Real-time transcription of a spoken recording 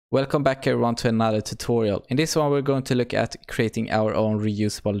Welcome back everyone to another tutorial. In this one we're going to look at creating our own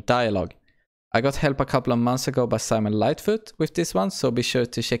reusable dialogue. I got help a couple of months ago by Simon Lightfoot with this one, so be sure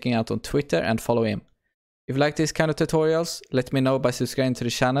to check him out on Twitter and follow him. If you like these kind of tutorials, let me know by subscribing to the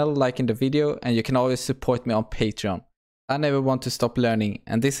channel, liking the video, and you can always support me on Patreon. I never want to stop learning,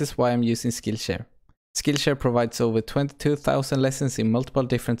 and this is why I'm using Skillshare. Skillshare provides over 22,000 lessons in multiple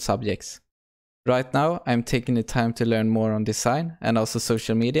different subjects. Right now, I'm taking the time to learn more on design and also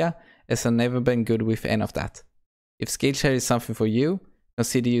social media, as I've never been good with any of that. If Skillshare is something for you,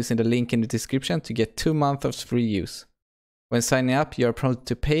 consider using the link in the description to get 2 months of free use. When signing up, you are prompted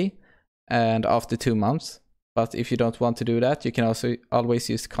to pay, and after 2 months. But if you don't want to do that, you can also always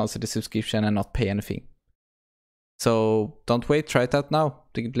use cancel the subscription and not pay anything. So don't wait, try it out now.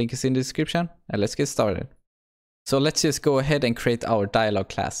 The link is in the description, and let's get started. So let's just go ahead and create our dialog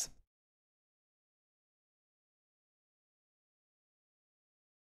class.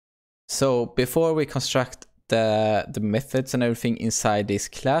 So before we construct the methods and everything inside this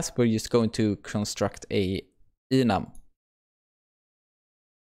class, we're just going to construct a enum.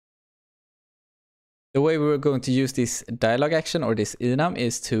 The way we're going to use this dialog action or this enum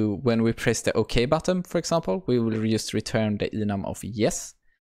is to, when we press the OK button, for example, we will just return the enum of yes.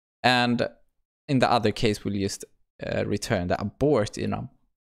 And in the other case, we'll just return the abort enum.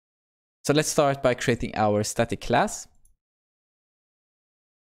 So let's start by creating our static class.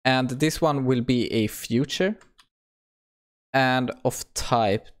 And this one will be a future and of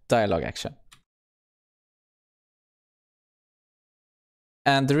type dialog action.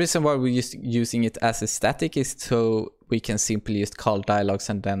 And the reason why we're using it as a static is so we can simply just call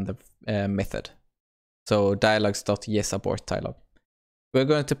dialogs and then the method. So dialogs.yesAbortDialog. dialog. We're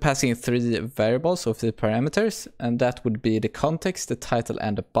going to pass in 3 variables of the parameters, and that would be the context, the title,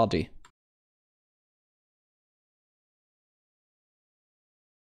 and the body.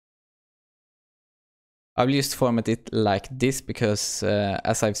 I'll just format it like this because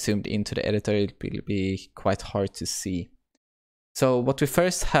as I've zoomed into the editor, it will be quite hard to see. So what we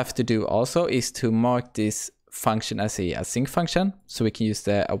first have to do also is to mark this function as a async function, so we can use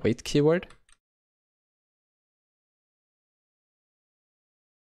the await keyword.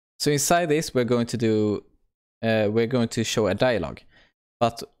 So inside this, we're going to show a dialog.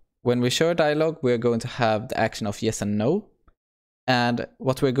 But when we show a dialog, we're going to have the action of yes and no. And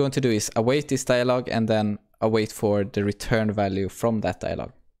what we're going to do is await this dialog and then await for the return value from that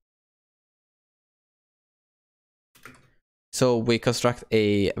dialog. So we construct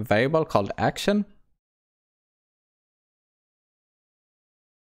a variable called action.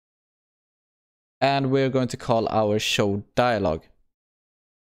 And we're going to call our show dialog.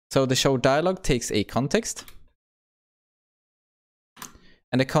 So the show dialog takes a context.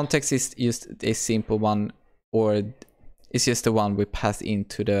 And the context is just a simple one, or it's just the one we pass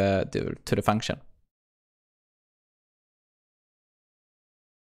into the function.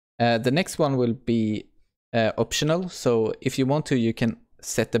 The next one will be optional. So if you want to, you can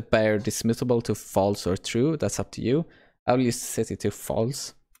set the bare dismissible to false or true. That's up to you. I'll just set it to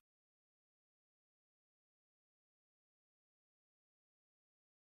false.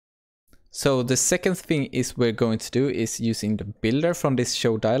 So the second thing is we're going to do is using the builder from this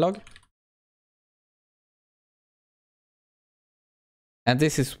show dialog. And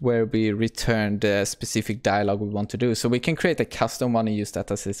this is where we return the specific dialog we want to do. So we can create a custom one and use that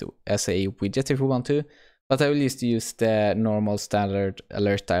as a widget if we want to. But I will just use the normal standard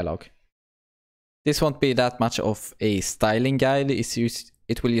alert dialog. This won't be that much of a styling guide.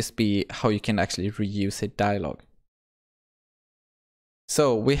 It will just be how you can actually reuse a dialog.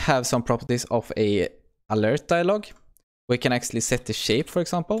 So we have some properties of a alert dialog. We can actually set the shape, for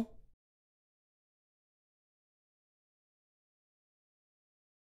example.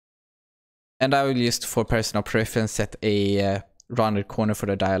 And I will just, for personal preference, set a rounded corner for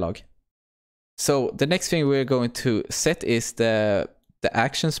the dialog. So the next thing we're going to set is the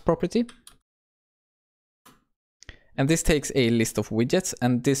actions property. And this takes a list of widgets,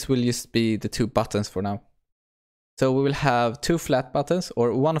 and this will just be the 2 buttons for now. So we will have 2 flat buttons,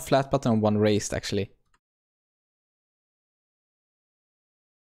 or 1 flat button and 1 raised actually.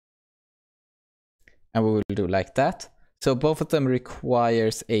 And we will do like that. So both of them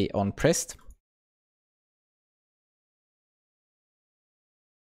requires a onPressed.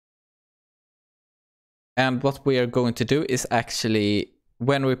 And what we are going to do is actually,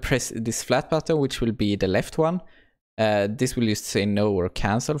 when we press this flat button, which will be the left one, this will just say no or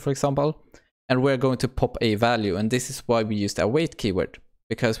cancel, for example. And we're going to pop a value. And this is why we use the await keyword,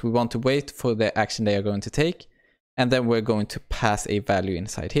 because we want to wait for the action they are going to take. And then we're going to pass a value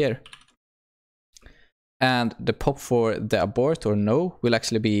inside here. And the pop for the abort or no will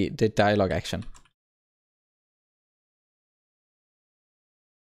actually be the dialog action.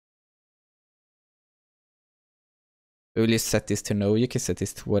 We will just set this to no. You can set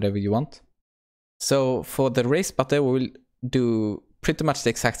this to whatever you want. So for the raise button, we will do pretty much the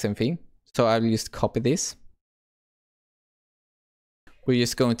exact same thing. So I will just copy this. We're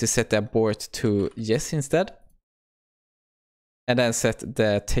just going to set the abort to yes instead. And then set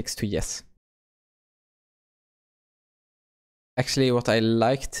the text to yes. Actually, what I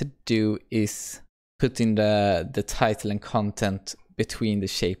like to do is put in the title and content between the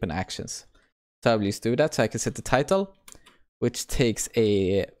shape and actions. So I will just do that. So I can set the title, which takes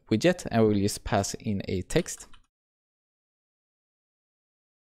a widget, and we will just pass in a text.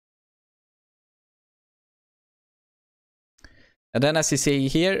 And then as you see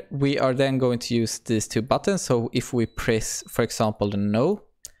here, we are then going to use these two buttons. So if we press, for example, the no,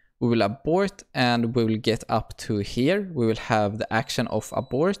 we will abort and we will get up to here. We will have the action of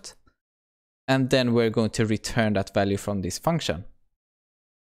abort. And then we're going to return that value from this function.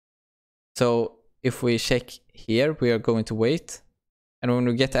 So if we check here, we are going to wait. And when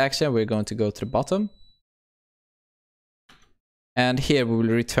we get the action, we're going to go to the bottom. And here we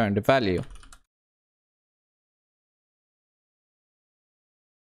will return the value.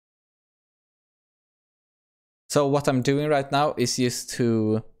 So what I'm doing right now is just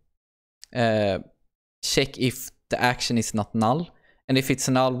to check if the action is not null. And if it's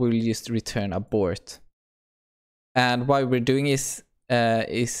null, we'll just return abort. And why we're doing is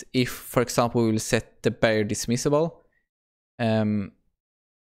if, for example, we will set the barrier dismissible.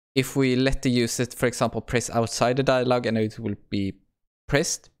 If we let the user, for example, press outside the dialog and it will be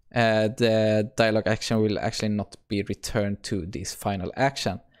pressed, the dialog action will actually not be returned to this final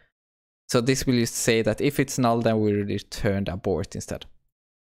action. So this will just say that if it's null, then we will return the abort instead.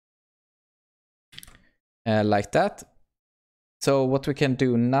 Like that. So what we can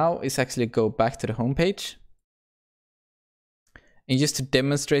do now is actually go back to the home page. And just to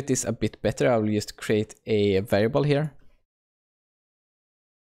demonstrate this a bit better, I will just create a variable here.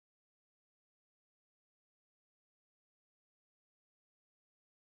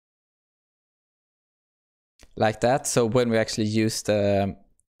 Like that. So when we actually use the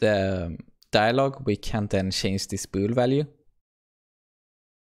dialog, we can then change this bool value.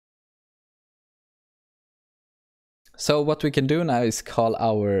 So what we can do now is call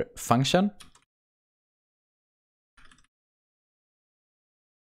our function.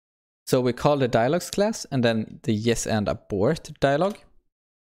 So we call the dialogs class and then the yes and abort dialog.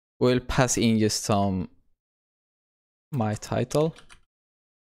 We'll pass in just some my title.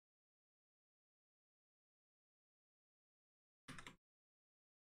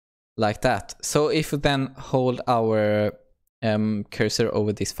 Like that. So if we then hold our cursor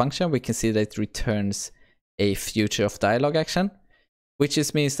over this function, we can see that it returns a future of dialog action, which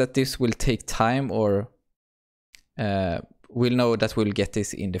just means that this will take time, or we'll know that we'll get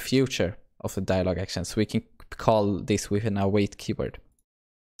this in the future of the dialog action. So we can call this with an await keyword.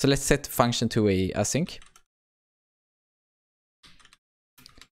 So let's set the function to a async.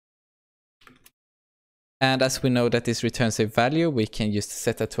 And as we know that this returns a value, we can just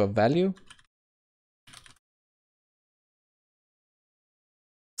set that to a value.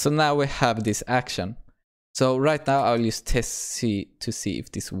 So now we have this action. So right now I'll just test to see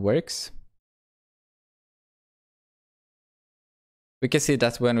if this works. We can see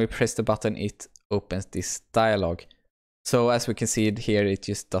that when we press the button, it opens this dialog. So as we can see it here, it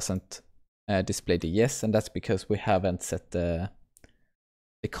just doesn't display the yes, and that's because we haven't set the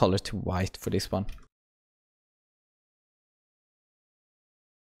color to white for this one.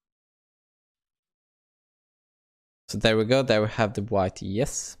 So there we go, there we have the white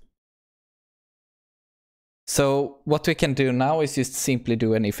yes. So what we can do now is just simply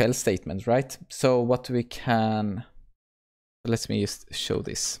do an if-else statement, right? So what we can, let me just show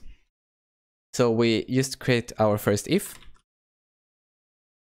this. So we just create our first if.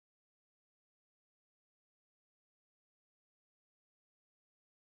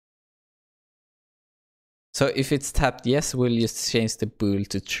 So if it's tapped yes, we'll just change the bool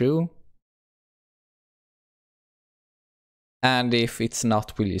to true. And if it's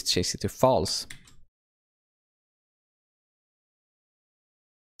not, we'll just change it to false.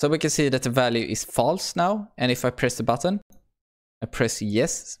 So we can see that the value is false now. And if I press the button, I press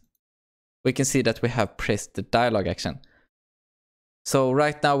yes, we can see that we have pressed the dialog action. So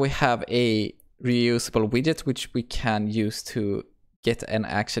right now we have a reusable widget, which we can use to get an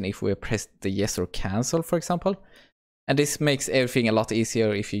action if we press the yes or cancel, for example. And this makes everything a lot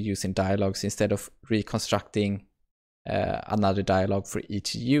easier if you're using dialogues instead of reconstructing another dialog for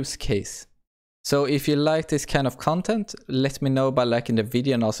each use case. So if you like this kind of content, let me know by liking the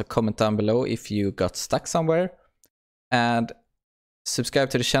video and also comment down below if you got stuck somewhere. And subscribe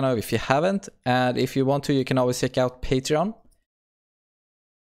to the channel if you haven't. And if you want to, you can always check out Patreon.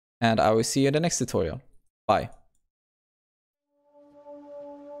 And I will see you in the next tutorial. Bye.